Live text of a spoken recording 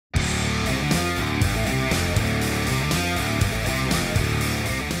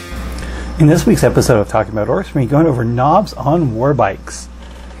In this week's episode of Talking About Orks, we're going over knobs on Warbikes.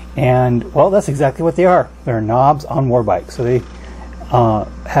 And, well, that's exactly what they are. They're knobs on Warbikes. So they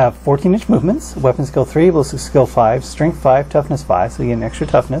have 14-inch movements, weapon skill 3, ballistic skill 5, strength 5, toughness 5, so you get an extra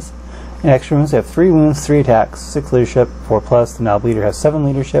toughness. And extra wounds, they have 3 wounds, 3 attacks, 6 leadership, 4+. The knob leader has 7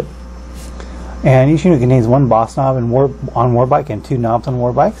 leadership. And each unit contains 1 boss knob on Warbike and 2 knobs on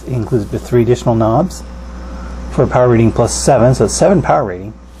Warbikes. It includes the 3 additional knobs for a power rating plus 7, so it's 7 power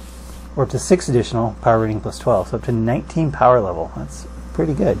rating. Or up to 6 additional power rating plus 12, so up to 19 power level. That's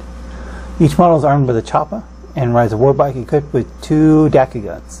pretty good. Each model is armed with a choppa and rides a Warbike equipped with 2 Daka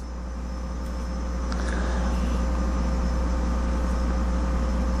guns.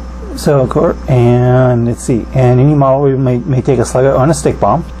 So, and let's see, and any model may take a slugga on a stick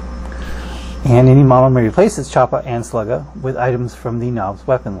bomb, and any model may replace its choppa and slugga with items from the Nobs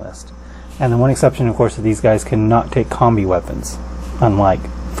weapon list. And the one exception, of course, is these guys cannot take combi weapons, unlike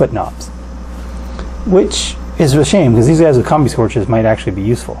foot knobs, which is a shame because these guys with combi scorches might actually be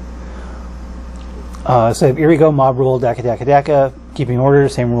useful. So they have Irigo, Mob Rule, Daka Daka Daka, keeping order,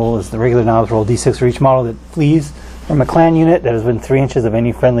 same rule as the regular knobs. Roll d6 for each model that flees from a clan unit that has within 3 inches of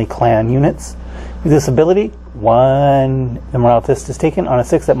any friendly clan units. With this ability, 1 Immortal Fist is taken. On a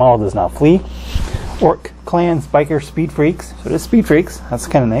 6, that model does not flee. Orc, clans, biker, speed freaks, so it is speed freaks, that's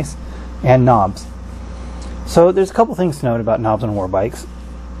kind of nice, and knobs. So there's a couple things to note about knobs on Warbikes.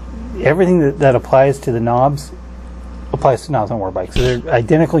 Everything that applies to the knobs applies to knobs on Warbikes. So they're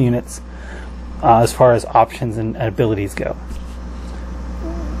identical units as far as options and abilities go.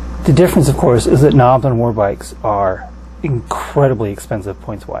 The difference, of course, is that knobs on Warbikes are incredibly expensive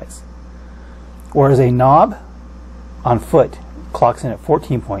points-wise. Whereas a knob on foot clocks in at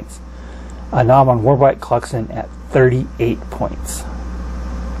 14 points, a knob on Warbike clocks in at 38 points.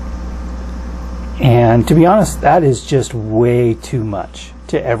 And to be honest, that is just way too much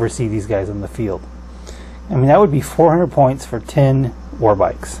to ever see these guys on the field. I mean, that would be 400 points for 10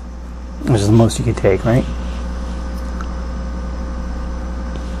 Warbikes, which is the most you could take, right?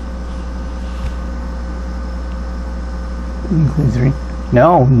 Include 3?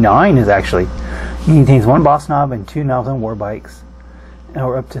 No, 9 is actually. It contains 1 boss knob and 2 knobs on Warbikes,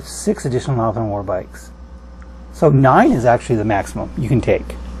 or up to 6 additional knobs on Warbikes. So 9 is actually the maximum you can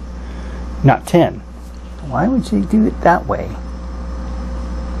take, not 10. Why would you do it that way?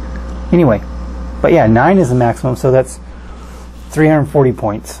 Anyway, but yeah, 9 is the maximum, so that's 340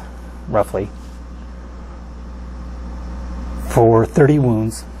 points, roughly, for 30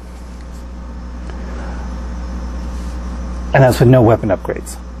 wounds. And that's with no weapon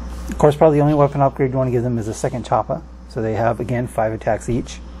upgrades. Of course, probably the only weapon upgrade you want to give them is a second choppa, so they have, again, 5 attacks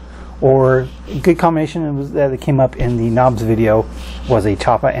each. Or a good combination that came up in the Nobs video was a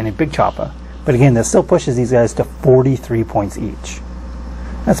choppa and a big choppa. But again, that still pushes these guys to 43 points each.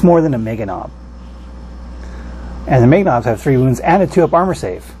 That's more than a Mega Knob. And the Mega Knobs have 3 wounds and a 2-up armor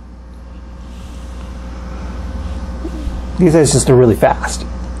save. These guys just are really fast.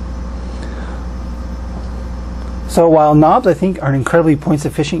 So while Nobs, I think, are an incredibly points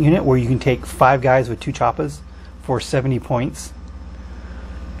efficient unit where you can take 5 guys with 2 choppas for 70 points,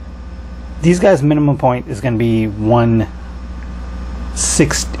 these guys' minimum point is going to be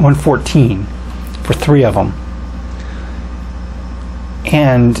 114 for 3 of them.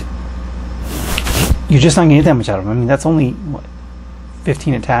 And you're just not going to get that much out of them. I mean, that's only, what,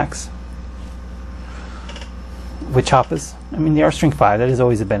 15 attacks with choppas. I mean, they are strength 5. That is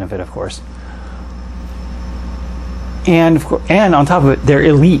always a benefit, of course. And on top of it, they're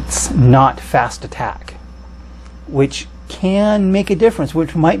elites, not fast attack, which can make a difference,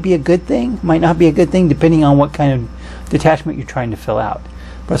 which might be a good thing, might not be a good thing, depending on what kind of detachment you're trying to fill out.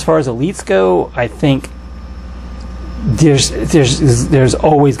 But as far as elites go, I think there's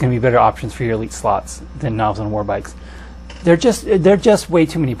always going to be better options for your elite slots than knobs on Warbikes. They're just way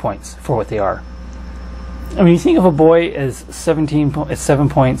too many points for what they are. I mean, you think of a boy as 7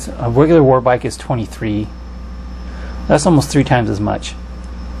 points, a regular Warbike is 23. That's almost 3 times as much.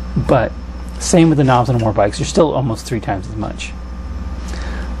 But same with the knobs on Warbikes, you're still almost 3 times as much.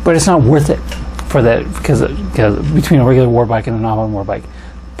 But it's not worth it for that, because between a regular Warbike and a knob on Warbike,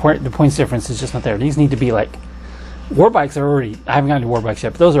 the points difference is just not there. These need to be like, Warbikes are already, I haven't gotten to Warbikes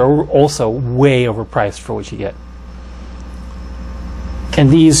yet, but those are also way overpriced for what you get.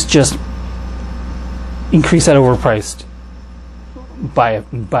 And these just increase that overpriced by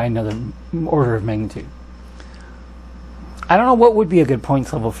another order of magnitude. I don't know what would be a good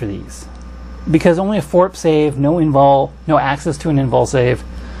points level for these, because only a 4-up save, no invul, no access to an invul save,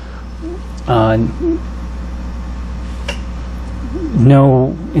 no,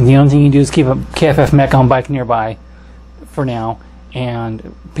 and the only thing you do is keep a KFF mech on bike nearby for now,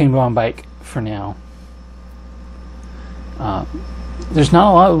 and paintball on bike for now. There's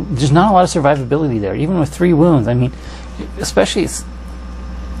not a lot of survivability there, even with 3 wounds. I mean, especially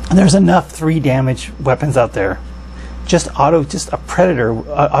there's enough 3 damage weapons out there. Just a predator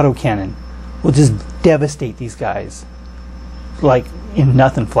auto cannon will just devastate these guys like in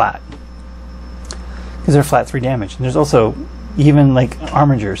nothing flat, because they're flat 3 damage. And there's also even like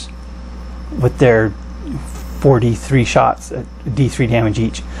armigers with their 43 shots at D3 damage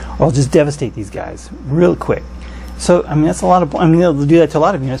each will just devastate these guys real quick. So I mean, that's a lot of. I mean, they'll do that to a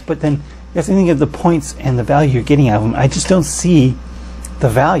lot of units, but then you have to think of the points and the value you're getting out of them. I just don't see the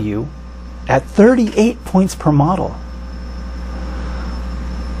value at 38 points per model.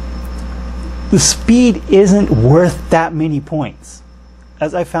 The speed isn't worth that many points,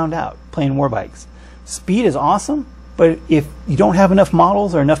 as I found out playing Warbikes. Speed is awesome, but if you don't have enough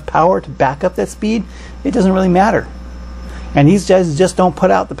models or enough power to back up that speed, it doesn't really matter. And these guys just don't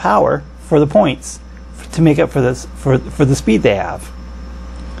put out the power for the points to make up for this for the speed they have.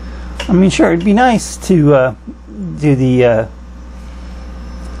 I mean, sure, it'd be nice to do the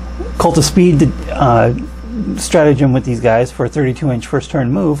Cult of Speed stratagem with these guys for a 32-inch first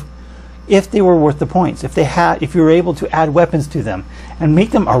turn move, if they were worth the points. If you were able to add weapons to them and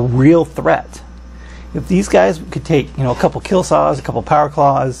make them a real threat. If these guys could take, you know, a couple kill saws, a couple power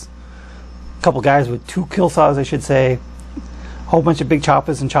claws, a couple guys with 2 kill saws, I should say, a whole bunch of big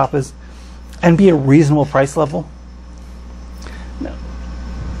choppas and choppas, and be a reasonable price level,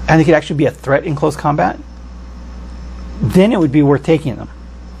 and they could actually be a threat in close combat, then it would be worth taking them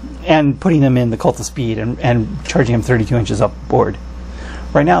and putting them in the Cult of Speed and charging them 32 inches up board.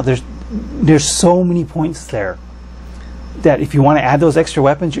 Right now, there's so many points there that if you want to add those extra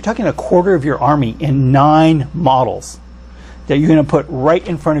weapons, you're talking a quarter of your army in 9 models that you're going to put right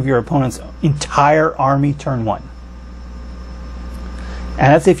in front of your opponent's entire army turn 1.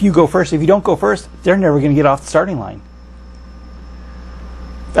 And that's if you go first. If you don't go first, they're never going to get off the starting line.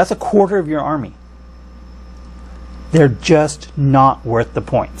 That's a quarter of your army. They're just not worth the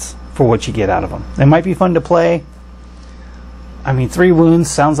points for what you get out of them. They might be fun to play. I mean, 3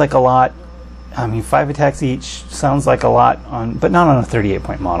 wounds sounds like a lot. I mean, 5 attacks each sounds like a lot, but not on a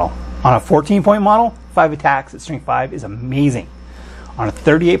 38-point model. On a 14-point model, 5 attacks at strength 5 is amazing. On a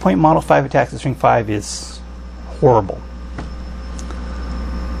 38-point model, 5 attacks at strength 5 is horrible.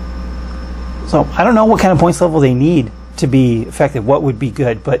 So I don't know what kind of points level they need to be effective, what would be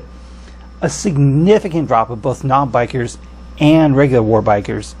good, but a significant drop of both Knob bikers and regular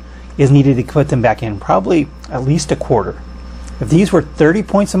Warbikers is needed to put them back in, probably at least a quarter. If these were 30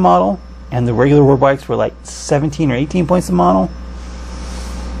 points a model and the regular Warbikes were like 17 or 18 points a model,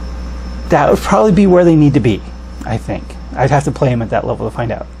 that would probably be where they need to be, I think. I'd have to play them at that level to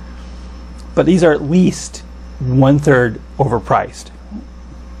find out. But these are at least 1/3 overpriced.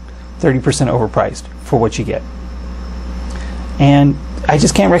 30% overpriced for what you get. And I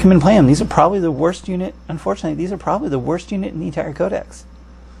just can't recommend playing them. These are probably the worst unit, unfortunately, these are probably the worst unit in the entire codex.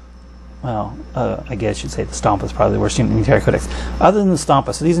 Well, I guess I should say the Stompa is probably the worst unit in the entire codex. Other than the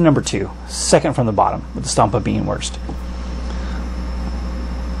Stompa, so these are number 2, second from the bottom, with the Stompa being worst.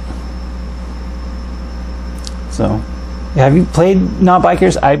 So, have you played Knob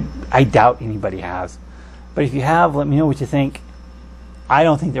Bikers? I doubt anybody has. But if you have, let me know what you think. I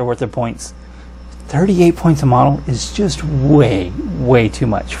don't think they're worth their points. 38 points a model is just way, way too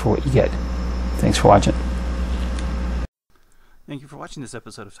much for what you get. Thanks for watching. Thank you for watching this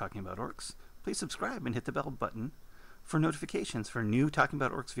episode of Talking About Orks. Please subscribe and hit the bell button for notifications for new Talking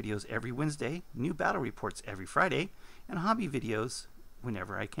About Orks videos every Wednesday, new battle reports every Friday, and hobby videos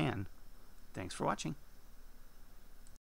whenever I can. Thanks for watching.